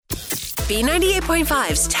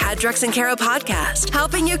B98.5's Tad, Drex, and Kara podcast,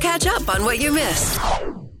 helping you catch up on what you missed.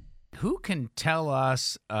 Who can tell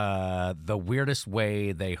us the weirdest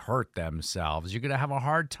way they hurt themselves? You're going to have a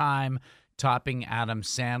hard time topping Adam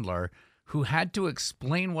Sandler, who had to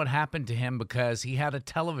explain what happened to him because he had a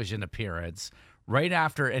television appearance right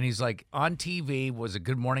after, and he's like on TV, was it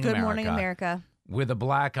Good Morning America? Good Morning America. With a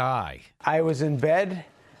black eye. I was in bed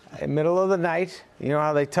in the middle of the night. You know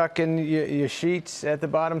how they tuck in your sheets at the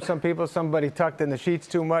bottom? Somebody tucked in the sheets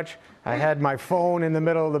too much. I had my phone in the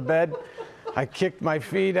middle of the bed. I kicked my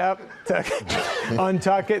feet up to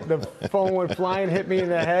untuck it. The phone went flying, hit me in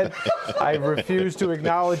the head. I refused to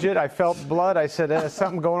acknowledge it. I felt blood. I said, there's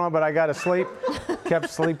something going on, but I got to sleep. Kept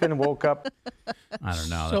sleeping, woke up. I don't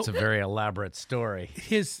know. That's a very elaborate story.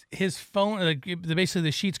 His phone, basically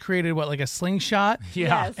the sheets created what, like a slingshot?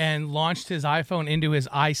 Yeah. Yes. And launched his iPhone into his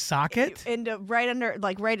eye socket? Into right under,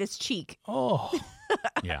 like right his cheek. Oh.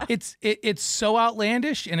 Yeah. It's so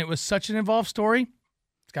outlandish, and it was such an involved story.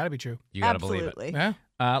 It's got to be true. You got to believe it. Absolutely. Yeah.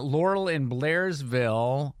 Laurel in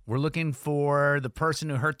Blairsville, we're looking for the person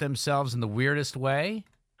who hurt themselves in the weirdest way.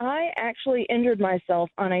 I actually injured myself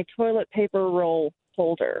on a toilet paper roll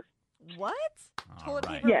holder. What? Toilet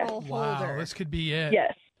right. paper Yes. roll Wow, holder. this could be it.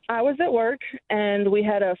 Yes. I was at work, and we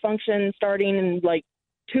had a function starting in like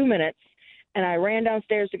 2 minutes, and I ran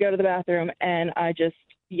downstairs to go to the bathroom, and I just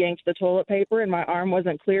yanked the toilet paper, and my arm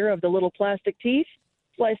wasn't clear of the little plastic teeth.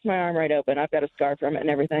 Sliced my arm right open. I've got a scar from it and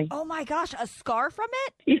everything. Oh my gosh, a scar from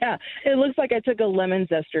it? Yeah, it looks like I took a lemon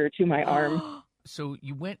zester to my arm. So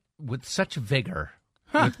you went with such vigor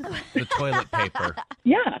with the toilet paper.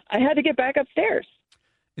 Yeah, I had to get back upstairs.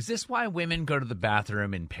 Is this why women go to the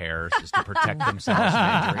bathroom in pairs, is to protect themselves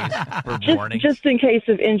from injuries for warnings? Just in case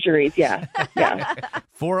of injuries, yeah. Yeah.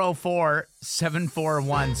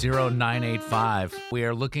 404-741-0985. We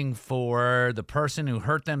are looking for the person who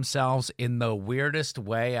hurt themselves in the weirdest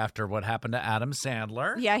way after what happened to Adam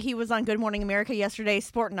Sandler. Yeah, he was on Good Morning America yesterday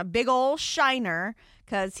sporting a big old shiner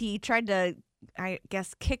because he tried to, I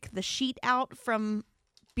guess, kick the sheet out from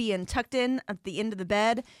being tucked in at the end of the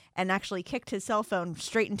bed and actually kicked his cell phone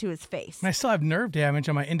straight into his face. And I still have nerve damage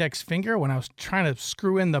on my index finger when I was trying to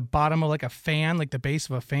screw in the bottom of like a fan, like the base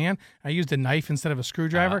of a fan. I used a knife instead of a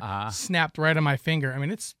screwdriver. Snapped right on my finger. I mean,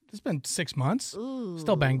 it's been 6 months. Ooh.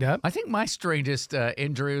 Still banged up. I think my strangest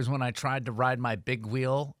injury was when I tried to ride my big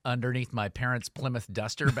wheel underneath my parents' Plymouth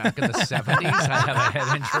Duster back in the 70s. I had a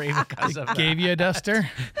head injury because of that. Gave you a duster?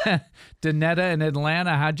 Danetta in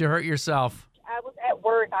Atlanta, how'd you hurt yourself? I was at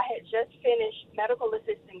work. I had just finished medical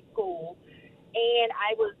assisting school, and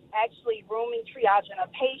I was actually rooming triaging a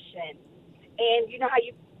patient. And you know how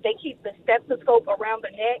they keep the stethoscope around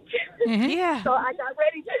the neck? Mm-hmm. Yeah. So I got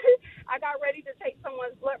ready to take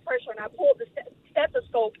someone's blood pressure, and I pulled the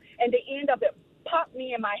stethoscope, and the end of it popped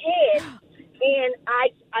me in my head. And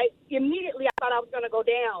I immediately I thought I was going to go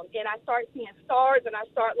down, and I started seeing stars, and I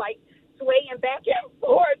started like swaying back and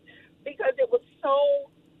forth because it was so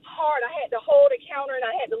hard. I had to hold a counter and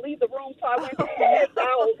I had to leave the room, so I went to pass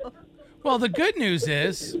out. Well, the good news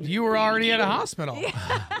is you were already at a hospital.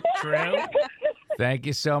 True. Thank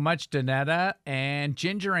you so much, Danetta. And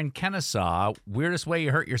Ginger in Kennesaw, weirdest way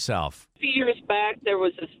you hurt yourself? A few years back, there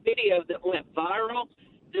was this video that went viral.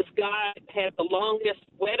 This guy had the longest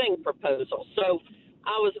wedding proposal. So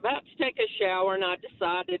I was about to take a shower, and I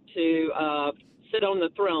decided to sit on the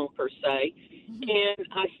throne, per se. And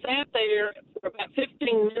I sat there for about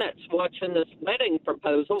 15 minutes watching this wedding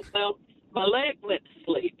proposal. Well, my leg went to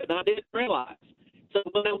sleep, and I didn't realize. So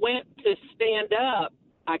when I went to stand up,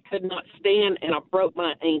 I could not stand, and I broke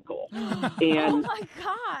my ankle. Oh And my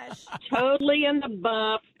gosh. totally in the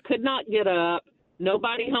buff, could not get up.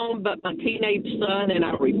 Nobody home but my teenage son, and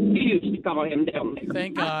I refused to call him down there.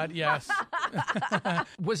 Thank God, yes.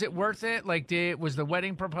 Was it worth it? Like, was the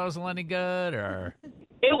wedding proposal any good, or?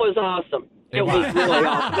 It was awesome. It was really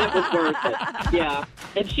awesome. It was worth it. Yeah.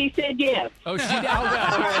 And she said yes. Oh, she did. All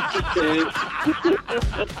right,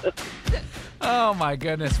 Oh, my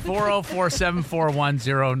goodness.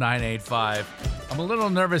 404-741-0985. I'm a little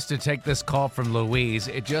nervous to take this call from Louise.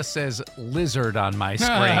 It just says lizard on my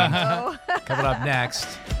screen. Coming up next.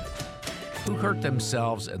 Who hurt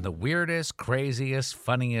themselves in the weirdest, craziest,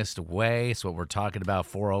 funniest way? That's what we're talking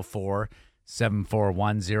about.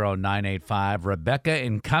 404-741-0985. Rebecca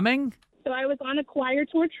incoming. So I was on a choir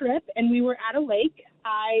tour trip, and we were at a lake.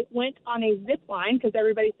 I went on a zip line because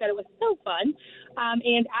everybody said it was so fun.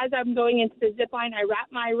 And as I'm going into the zip line, I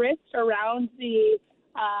wrapped my wrist around the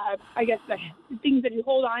the things that you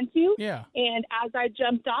hold on to. Yeah. And as I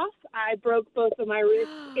jumped off, I broke both of my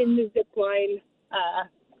wrists in the zip line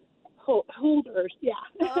holders. Yeah.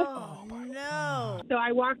 Oh, no. So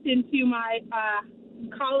I walked into my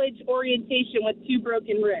college orientation with 2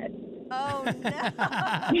 broken wrists. Oh,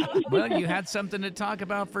 no. Well, you had something to talk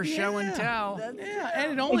about for show and tell. Yeah,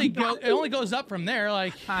 and it only goes up from there.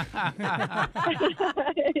 Like,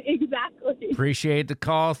 Exactly. Appreciate the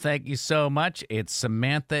call. Thank you so much. It's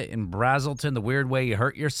Samantha in Brazelton. The weird way you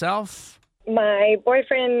hurt yourself. My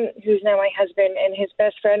boyfriend, who's now my husband, and his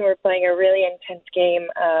best friend were playing a really intense game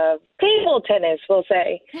of table tennis, we'll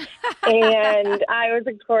say. And I was,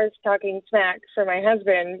 of course, talking smack for my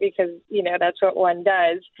husband because, that's what one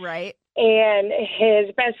does. Right. And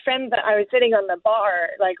his best friend, I was sitting on the bar,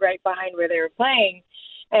 like right behind where they were playing,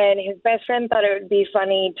 and his best friend thought it would be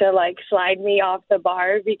funny to like slide me off the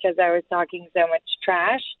bar because I was talking so much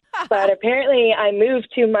trash. But apparently I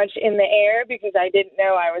moved too much in the air because I didn't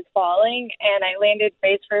know I was falling, and I landed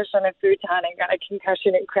face first on a futon and got a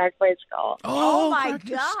concussion and cracked my skull. Oh my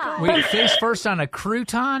God. Wait, face first on a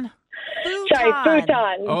crouton? Sorry,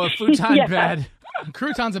 futon. Oh, a futon Yeah. bed.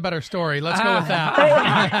 crouton's a better story. Let's go with that.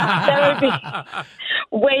 That would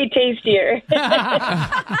be way tastier.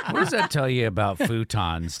 What does that tell you about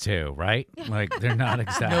futons, too, right? Like, they're not No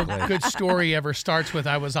exactly. good story ever starts with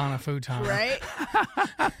I was on a futon. Right?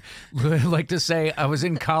 Like to say I was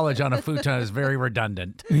in college on a futon is very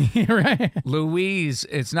redundant. Right. Louise,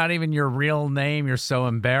 it's not even your real name. You're so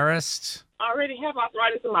embarrassed. I already have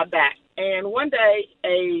arthritis in my back. And one day,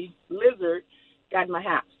 a lizard got in my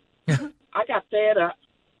house. I got fed up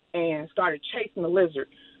and started chasing the lizard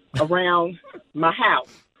around my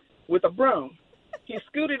house with a broom. He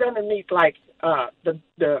scooted underneath like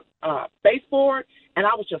the baseboard, and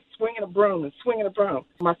I was just swinging a broom and swinging a broom.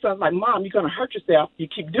 My son's like, "Mom, you're going to hurt yourself. You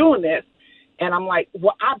keep doing this." And I'm like,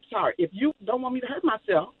 "Well, I'm sorry. If you don't want me to hurt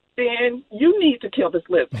myself, then you need to kill this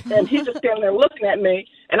lizard." And he's just standing there looking at me,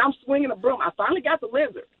 and I'm swinging a broom. I finally got the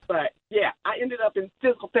lizard. But, yeah, I ended up in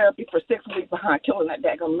physical therapy for 6 weeks behind killing that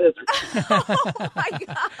daggone lizard. Oh, my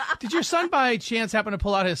God. Did your son by chance happen to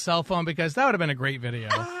pull out his cell phone? Because that would have been a great video.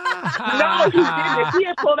 No, he didn't. If he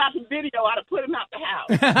had pulled out the video, I'd have put him out the house.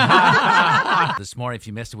 This morning, if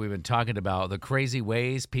you missed it, we've been talking about the crazy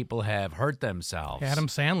ways people have hurt themselves. Adam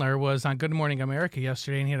Sandler was on Good Morning America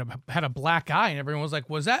yesterday, and he had a black eye, and everyone was like,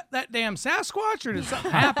 "Was that damn Sasquatch, or did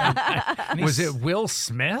something happen?" And Was it Will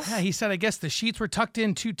Smith? Yeah, he said, I guess the sheets were tucked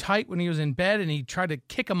in too tight when he was in bed, and he tried to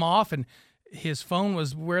kick them off, and his phone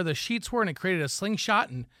was where the sheets were, and it created a slingshot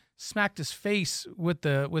and smacked his face with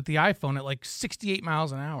the iPhone at like 68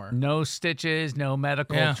 miles an hour. No stitches, no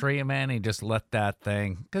medical treatment. He just let that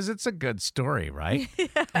thing, because it's a good story, right?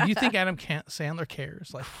 And you think Adam Sandler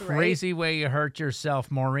cares? Like, Crazy way you hurt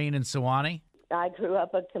yourself, Maureen and Sewanee? I grew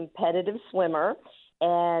up a competitive swimmer,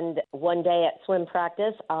 and one day at swim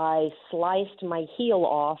practice, I sliced my heel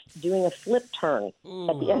off doing a flip turn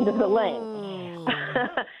at the end of the lane.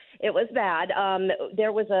 It was bad.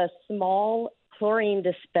 There was a small chlorine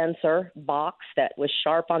dispenser box that was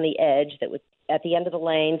sharp on the edge that was at the end of the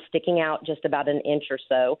lane, sticking out just about an inch or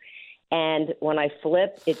so. And when I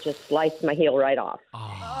flipped, it just sliced my heel right off.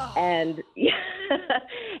 Oh. And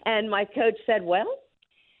and my coach said, "Well,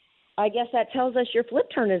 I guess that tells us your flip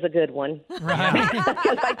turn is a good one." Right.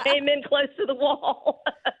 Because I came in close to the wall.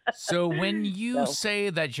 So when you say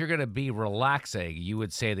that you're going to be relaxing, you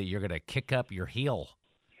would say that you're going to kick up your heel.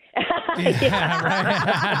 Yeah,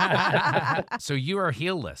 right. So you are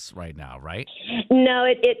heelless right now, right? No,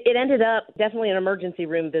 it ended up definitely an emergency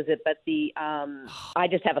room visit, but I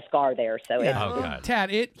just have a scar there, so Oh, God.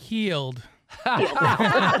 Tad, it healed.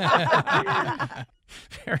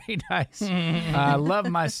 Very nice. I love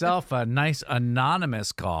myself a nice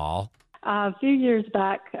anonymous call. A few years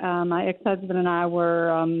back, my ex-husband and I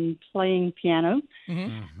were playing piano,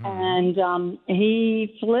 and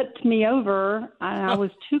he flipped me over. And I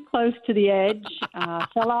was too close to the edge,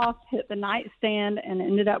 fell off, hit the nightstand, and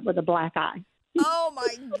ended up with a black eye. Oh, my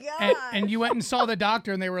God. And you went and saw the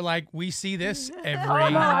doctor, and they were like, "We see this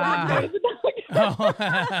every."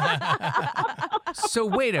 So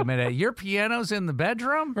wait a minute, your piano's in the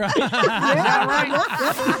bedroom? Right. Is that right?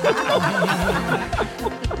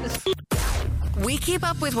 We keep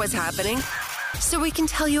up with what's happening so we can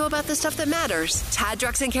tell you about the stuff that matters. Tad,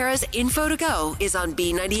 Drex, and Kara's Info to Go is on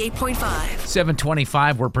B98.5.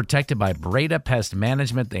 725, we're protected by Breda Pest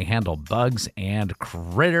Management. They handle bugs and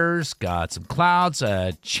critters. Got some clouds,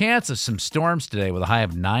 a chance of some storms today with a high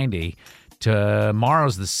of 90.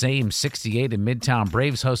 Tomorrow's the same, 68 in Midtown.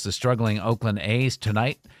 Braves host the struggling Oakland A's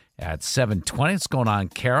tonight at 7:20. What's going on,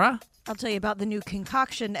 Kara? I'll tell you about the new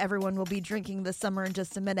concoction everyone will be drinking this summer in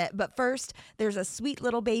just a minute. But first, there's a sweet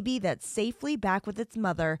little baby that's safely back with its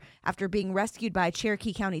mother after being rescued by a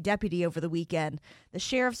Cherokee County deputy over the weekend. The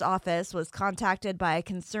sheriff's office was contacted by a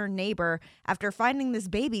concerned neighbor after finding this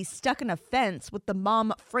baby stuck in a fence with the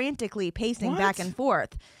mom frantically pacing back and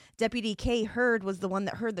forth. Deputy Kay Hurd was the one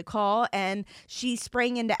that heard the call, and she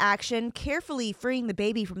sprang into action, carefully freeing the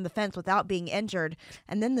baby from the fence without being injured.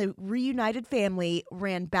 And then the reunited family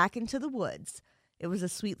ran back into the woods. It was a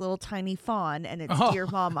sweet little tiny fawn and its dear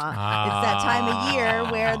mama. It's that time of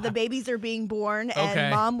year where the babies are being born,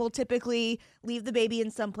 and mom will typically leave the baby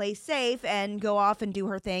in someplace safe and go off and do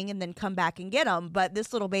her thing and then come back and get them. But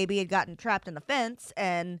this little baby had gotten trapped in the fence,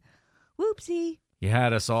 and whoopsie. You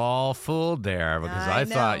had us all fooled there because I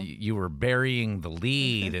know. thought you were burying the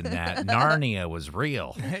lead and that Narnia was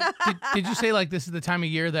real. Did you say like this is the time of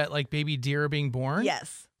year that like baby deer are being born?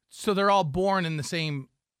 Yes. So they're all born in the same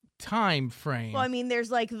time frame. Well, I mean,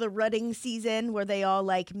 there's like the rutting season where they all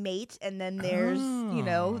like mate, and then there's,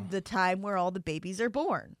 the time where all the babies are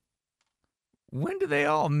born. When do they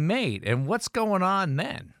all mate and what's going on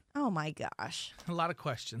then? Oh my gosh. A lot of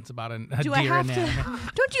questions about a Do deer I have and to? animal.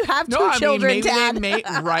 Don't you have two No, I children, mean, maybe Dad? they mate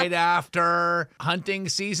right after hunting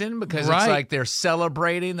season because it's Right. like they're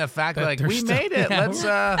celebrating the fact That like they're we still- made it. yeah. Let's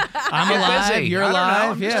I'm get alive, busy. you're I don't know.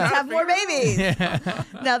 alive, I'm yeah. just Just trying have to more figure babies.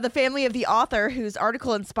 Now, the family of the author whose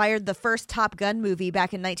article inspired the first Top Gun movie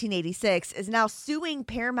back in 1986 is now suing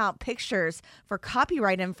Paramount Pictures for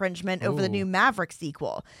copyright infringement over the new Maverick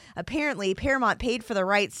sequel. Apparently, Paramount paid for the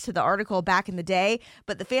rights to the article back in the day,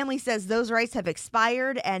 but the family says those rights have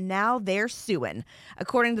expired and now they're suing.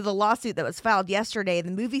 According to the lawsuit that was filed yesterday, the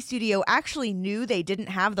movie studio actually knew they didn't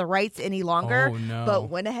have the rights any longer, Oh, no. but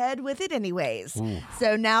went ahead with it anyways.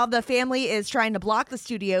 So now the family is trying to block the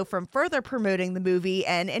studio from further promoting the movie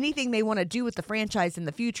and anything they want to do with the franchise in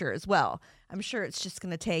the future as well. I'm sure it's just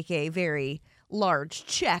going to take a very large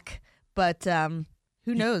check, but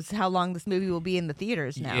who knows how long this movie will be in the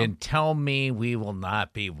theaters now. And tell me we will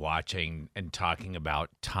not be watching and talking about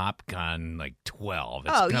Top Gun like 12.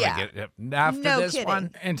 It's Oh, gonna yeah. get after No this kidding.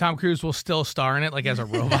 one. And Tom Cruise will still star in it like as a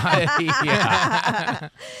robot. Yeah.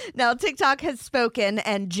 Now, TikTok has spoken,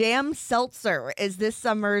 and Jam Seltzer is this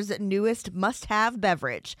summer's newest must-have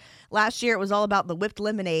beverage. Last year, it was all about the whipped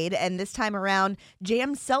lemonade, and this time around,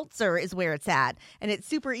 Jam Seltzer is where it's at. And it's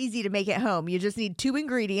super easy to make at home. You just need 2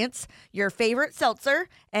 ingredients, your favorite seltzer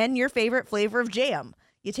and your favorite flavor of jam.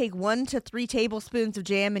 You take 1 to 3 tablespoons of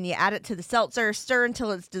jam and you add it to the seltzer, stir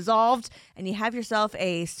until it's dissolved, and you have yourself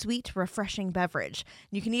a sweet, refreshing beverage.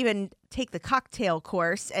 You can even take the cocktail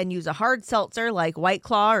course and use a hard seltzer like White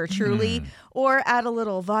Claw or Truly, or add a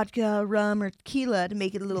little vodka, rum, or tequila to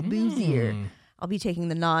make it a little boozier. I'll be taking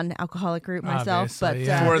the non-alcoholic route myself, but Obviously,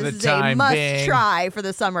 yeah. For this the is time a must being. try for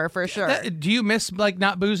the summer for sure. Do you miss like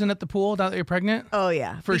not boozing at the pool now that you're pregnant? Oh,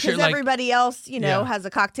 yeah. For because sure, like- everybody else, Yeah. has a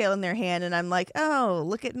cocktail in their hand, and I'm like, oh,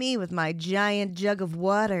 look at me with my giant jug of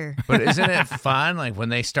water. But isn't it fun? Like when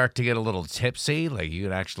they start to get a little tipsy, like you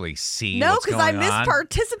can actually see No, what's because I going miss on.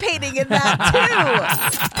 participating in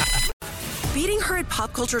that, too. Beating her at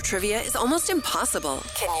pop culture trivia is almost impossible.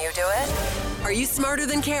 Can you do it? Are You Smarter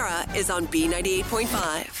Than Kara is on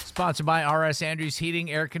B98.5. Sponsored by R.S. Andrews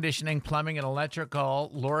Heating, Air Conditioning, Plumbing, and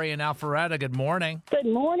Electrical. Lori and Alpharetta, good morning. Good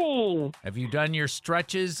morning. Have you done your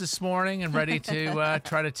stretches this morning and ready to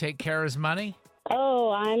try to take Kara's money?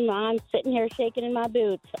 Oh, I'm sitting here shaking in my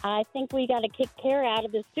boots. I think we got to kick Kara out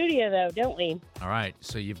of the studio, though, don't we? All right,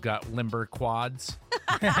 so you've got limber quads.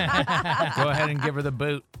 Go ahead and give her the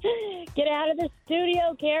boot. Get out of the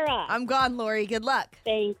studio, Kara. I'm gone, Lori. Good luck.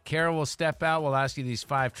 Thanks. Kara will step out. We'll ask you these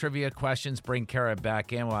 5 trivia questions. Bring Kara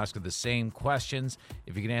back in. We'll ask her the same questions.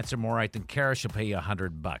 If you can answer more right than Kara, she'll pay you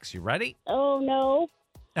 $100. You ready? Oh, no.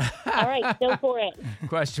 All right, go for it.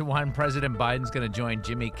 Question 1. President Biden's going to join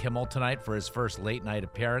Jimmy Kimmel tonight for his first late night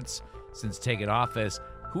appearance since taking office.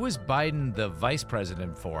 Who is Biden the vice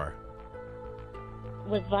president for?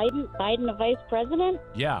 Was Biden a vice president?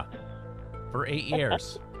 Yeah, for 8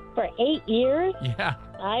 years. For 8 years? Yeah.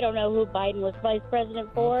 I don't know who Biden was vice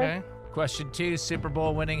president for. Okay. Question 2. Super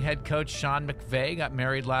Bowl winning head coach Sean McVay got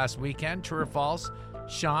married last weekend. True or false?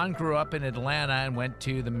 Sean grew up in Atlanta and went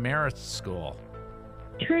to the Marist School.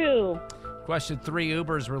 True. Question 3.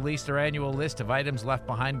 Uber's released their annual list of items left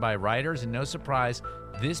behind by riders, and no surprise,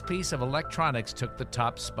 this piece of electronics took the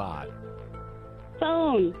top spot.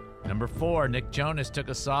 Phone. Number 4. Nick Jonas took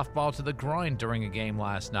a softball to the groin during a game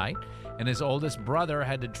last night, and his oldest brother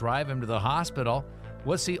had to drive him to the hospital.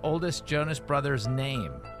 What's the oldest Jonas brother's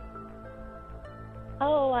name?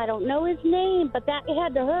 Oh, I don't know his name, but that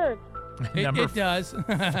had to hurt. It does.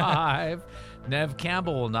 5, Nev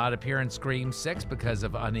Campbell will not appear in Scream 6 because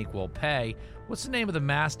of unequal pay. What's the name of the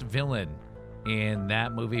masked villain in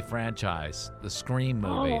that movie franchise, the Scream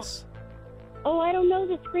movies? Oh, I don't know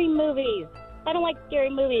the Scream movies. I don't like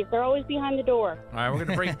scary movies. They're always behind the door. All right, we're going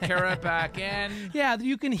to bring Kara back in. Yeah,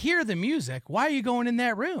 you can hear the music. Why are you going in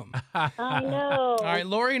that room? I know. All right,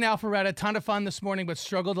 Lori and Alpharetta had a ton of fun this morning, but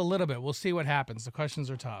struggled a little bit. We'll see what happens. The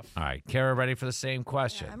questions are tough. All right, Kara, ready for the same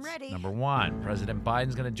questions? I'm ready. Number 1, President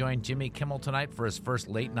Biden's going to join Jimmy Kimmel tonight for his first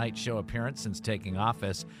late-night show appearance since taking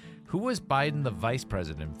office. Who was Biden the vice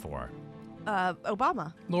president for?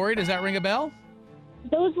 Obama. Lori, does that ring a bell?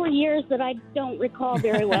 Those were years that I don't recall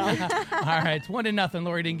very well. All right, it's 1-0.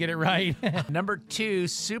 Lori didn't get it right. Number 2,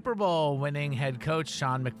 Super Bowl winning head coach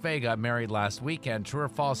Sean McVay got married last weekend. True or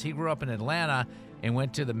false, he grew up in Atlanta and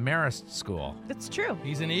went to the Marist School. It's true.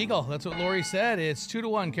 He's an Eagle. That's what Lori said. It's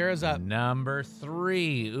 2-1. Kara's up. Number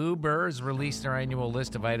 3, Uber has released their annual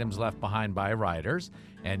list of items left behind by riders.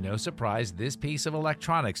 And no surprise, this piece of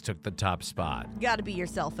electronics took the top spot. Gotta be your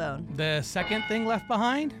cell phone. The second thing left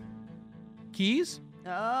behind? Keys?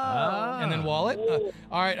 Oh. And then wallet?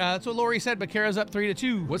 All right, that's what Lori said, but Kara's up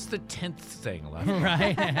 3-2. What's the 10th thing left?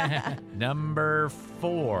 Right. Number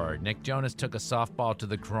 4, Nick Jonas took a softball to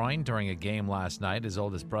the groin during a game last night. His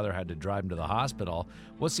oldest brother had to drive him to the hospital.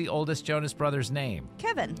 What's the oldest Jonas brother's name?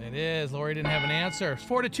 Kevin. It is. Lori didn't have an answer.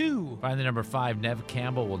 4-2. Finally, number 5, Nev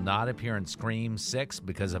Campbell will not appear in Scream 6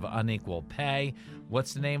 because of unequal pay.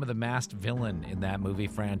 What's the name of the masked villain in that movie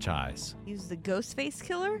franchise? He's the Ghostface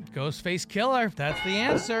Killer? Ghostface Killer. That's the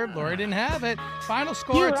answer. Lori didn't have it. Final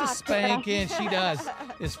score, it's a spanking. She does.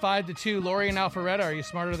 It's 5-2. Lori and Alpharetta, are you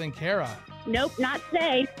smarter than Kara? Nope, not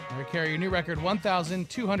today. All right, Kara, your new record,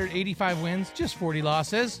 1,285 wins, just 40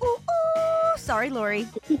 losses. Ooh, sorry, Lori.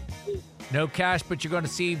 No cash, but you're going to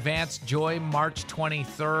see Vance Joy March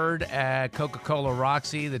 23rd at Coca-Cola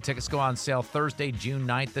Roxy. The tickets go on sale Thursday, June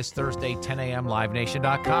 9th, this Thursday, 10 a.m.,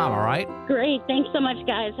 livenation.com, all right? Great. Thanks so much,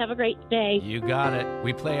 guys. Have a great day. You got it.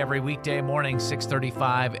 We play every weekday morning,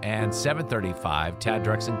 6:35 and 7:35. Tad,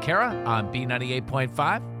 Drex, and Kara on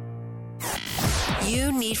B98.5.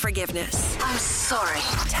 You need forgiveness. I'm sorry.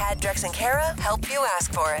 Tad, Drex, and Kara help you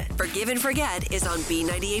ask for it. Forgive and Forget is on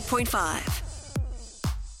B98.5.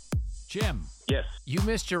 Jim. Yes. You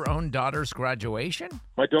missed your own daughter's graduation?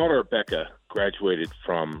 My daughter, Becca, graduated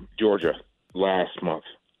from Georgia last month.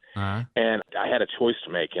 Uh-huh. And I had a choice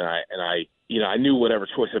to make, and I knew whatever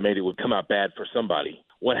choice I made, it would come out bad for somebody.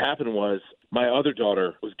 What happened was my other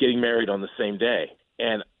daughter was getting married on the same day,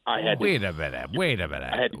 and I had Wait a minute.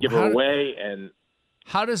 I had to give her away, and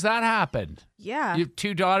how does that happen? Yeah. You have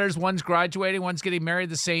 2 daughters, one's graduating, one's getting married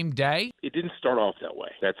the same day? it didn't start off that way.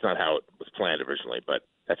 That's not how it was planned originally, but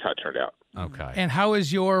that's how it turned out. Okay. And how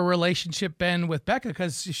has your relationship been with Becca?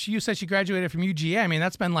 Because you said she graduated from UGA. I mean,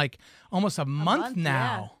 that's been like almost a month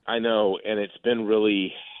now. I know, and it's been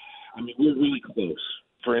really, we're really close.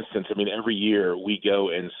 For instance, every year we go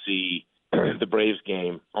and see the Braves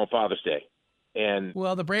game on Father's Day. And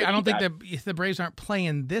well, the Braves, I don't think the Braves aren't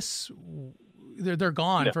playing this. They're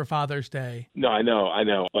gone for Father's Day. No, I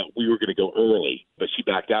know. But we were going to go early, but she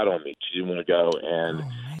backed out on me. She didn't want to go. And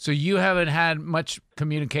so you haven't had much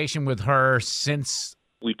communication with her since?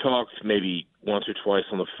 We talked maybe once or twice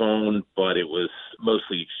on the phone, but it was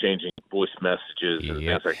mostly exchanging voice messages and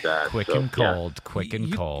things like that. Quick and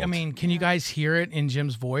cold. I mean, can you guys hear it in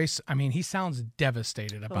Jim's voice? I mean, he sounds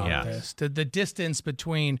devastated about this. The distance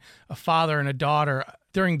between a father and a daughter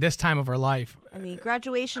during this time of her life. I mean,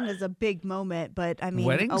 graduation is a big moment, but a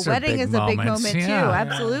wedding is a big moment too.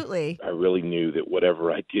 Absolutely. I really knew that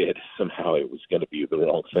whatever I did, somehow it was going to be the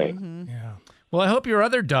wrong thing. Mm-hmm. Yeah. Well, I hope your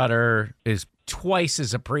other daughter is twice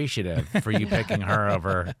as appreciative for you picking her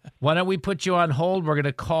over. Why don't we put you on hold? We're going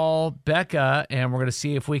to call Becca, and we're going to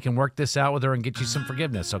see if we can work this out with her and get you some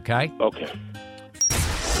forgiveness, okay? Okay.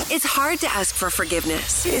 It's hard to ask for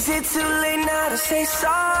forgiveness. Is it too late now to say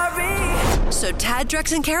sorry? So Tad,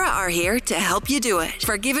 Drex, and Kara are here to help you do it.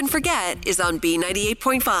 Forgive and Forget is on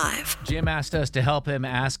B98.5. Jim asked us to help him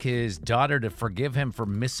ask his daughter to forgive him for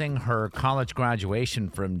missing her college graduation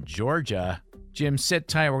from Georgia. Jim, sit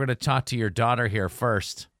tight. We're going to talk to your daughter here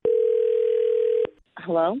first.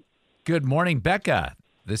 Hello? Good morning, Becca.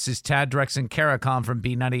 This is Tad, Drex, and Kara calling from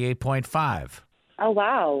B98.5. Oh,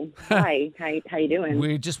 wow. Hi. How you doing?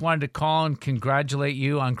 We just wanted to call and congratulate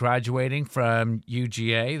you on graduating from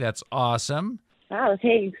UGA. That's awesome. Wow,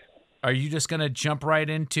 thanks. Are you just going to jump right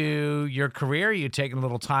into your career? Are you taking a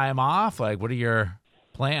little time off? Like, what are your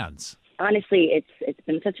plans? Honestly, it's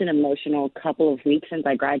been such an emotional couple of weeks since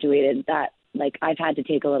I graduated that, I've had to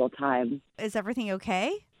take a little time. Is everything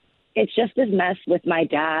okay? It's just this mess with my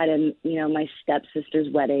dad and, my stepsister's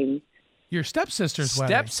wedding. Your stepsister's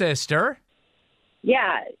wedding? Stepsister?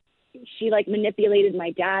 Yeah. She, manipulated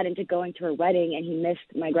my dad into going to her wedding, and he missed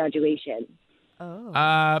my graduation.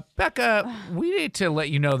 Oh. Becca, we need to let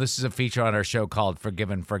you know this is a feature on our show called Forgive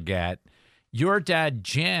and Forget. Your dad,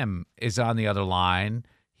 Jim, is on the other line.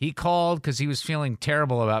 He called because he was feeling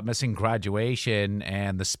terrible about missing graduation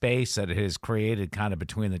and the space that it has created kind of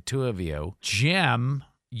between the two of you. Jim,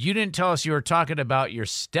 you didn't tell us you were talking about your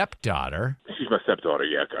stepdaughter. She's my stepdaughter,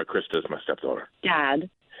 yeah. Krista is my stepdaughter. Dad.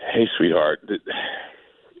 Hey, sweetheart.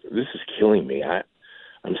 This is killing me.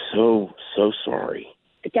 I'm so sorry.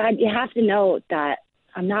 Dad, you have to know that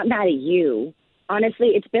I'm not mad at you. Honestly,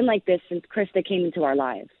 it's been like this since Krista came into our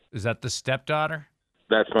lives. Is that the stepdaughter?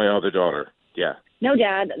 That's my other daughter, yeah. No,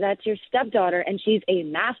 Dad, that's your stepdaughter, and she's a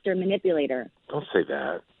master manipulator. Don't say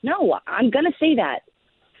that. No, I'm going to say that.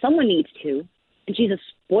 Someone needs to. And she's a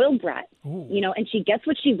spoiled brat, and she gets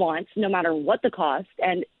what she wants no matter what the cost.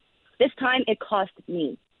 And this time it cost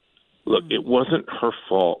me. Look, it wasn't her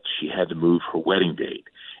fault she had to move her wedding date.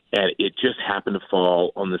 And it just happened to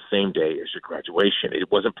fall on the same day as your graduation.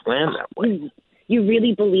 It wasn't planned that way. You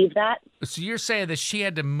really believe that? So you're saying that she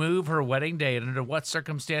had to move her wedding date. And under what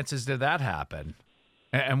circumstances did that happen?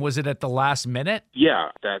 And was it at the last minute? Yeah,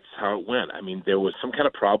 that's how it went. I mean, there was some kind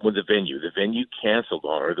of problem with the venue. The venue canceled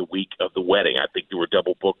on her the week of the wedding. I think they were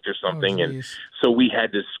double booked or something. And so we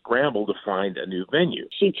had to scramble to find a new venue.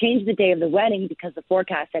 She changed the day of the wedding because the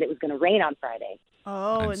forecast said it was going to rain on Friday.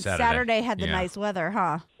 Oh, and Saturday had the nice weather,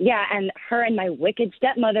 huh? Yeah, and her and my wicked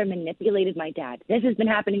stepmother manipulated my dad. This has been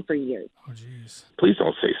happening for years. Oh, jeez. Please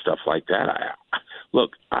don't say stuff like that.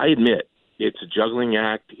 Look, I admit it's a juggling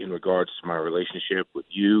act in regards to my relationship with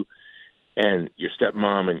you and your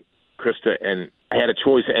stepmom and Krista, and I had a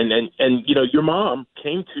choice. And your mom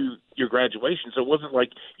came to your graduation, so it wasn't like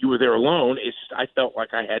you were there alone. It's just I felt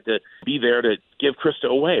like I had to be there to give Krista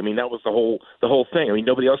away. I mean, that was the whole thing. I mean,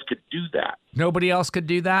 nobody else could do that. Nobody else could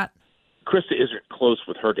do that? Krista isn't close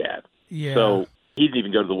with her dad. Yeah. So he didn't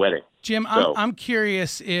even go to the wedding. Jim, I'm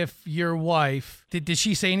curious if your wife, did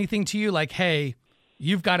she say anything to you like, hey,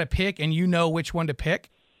 you've got to pick and you know which one to pick?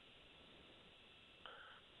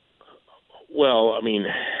 Well, I mean,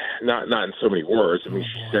 not in so many words. I mean,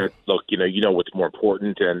 she said, look, you know what's more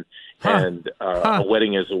important, and a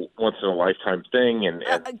wedding is a once-in-a-lifetime thing.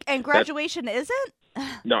 And graduation isn't?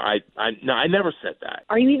 No, I never said that.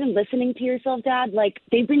 Are you even listening to yourself, Dad?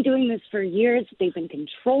 They've been doing this for years. They've been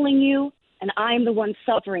controlling you, and I'm the one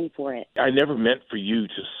suffering for it. I never meant for you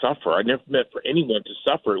to suffer. I never meant for anyone to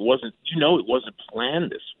suffer. It wasn't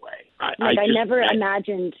planned this way. I never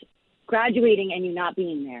imagined graduating and you not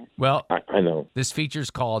being there. Well, I know. This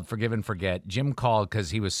feature's called Forgive and Forget. Jim called because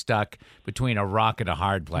he was stuck between a rock and a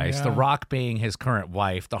hard place. Yeah. The rock being his current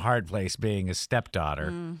wife, the hard place being his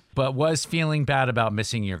stepdaughter, but was feeling bad about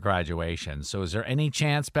missing your graduation. So is there any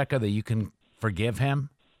chance, Becca, that you can forgive him?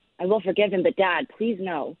 I will forgive him, but Dad, please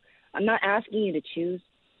know, I'm not asking you to choose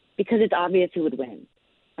because it's obvious who would win.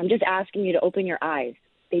 I'm just asking you to open your eyes.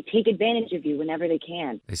 They take advantage of you whenever they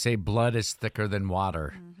can. They say blood is thicker than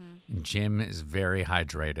water. Jim is very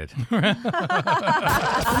hydrated.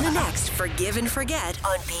 On the next Forgive and Forget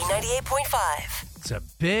on B98.5. It's a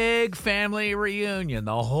big family reunion.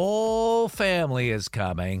 The whole family is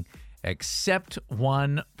coming except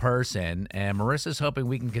one person. And Marissa's hoping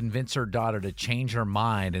we can convince her daughter to change her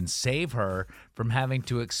mind and save her from having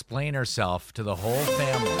to explain herself to the whole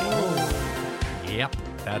family. Yep,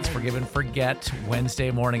 that's Forgive and Forget,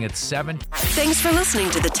 Wednesday morning at 7. Thanks for listening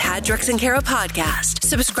to the Tad, Drex, and Kara podcast.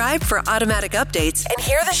 Subscribe for automatic updates and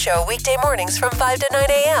hear the show weekday mornings from 5 to 9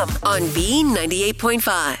 a.m. on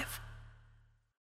B98.5.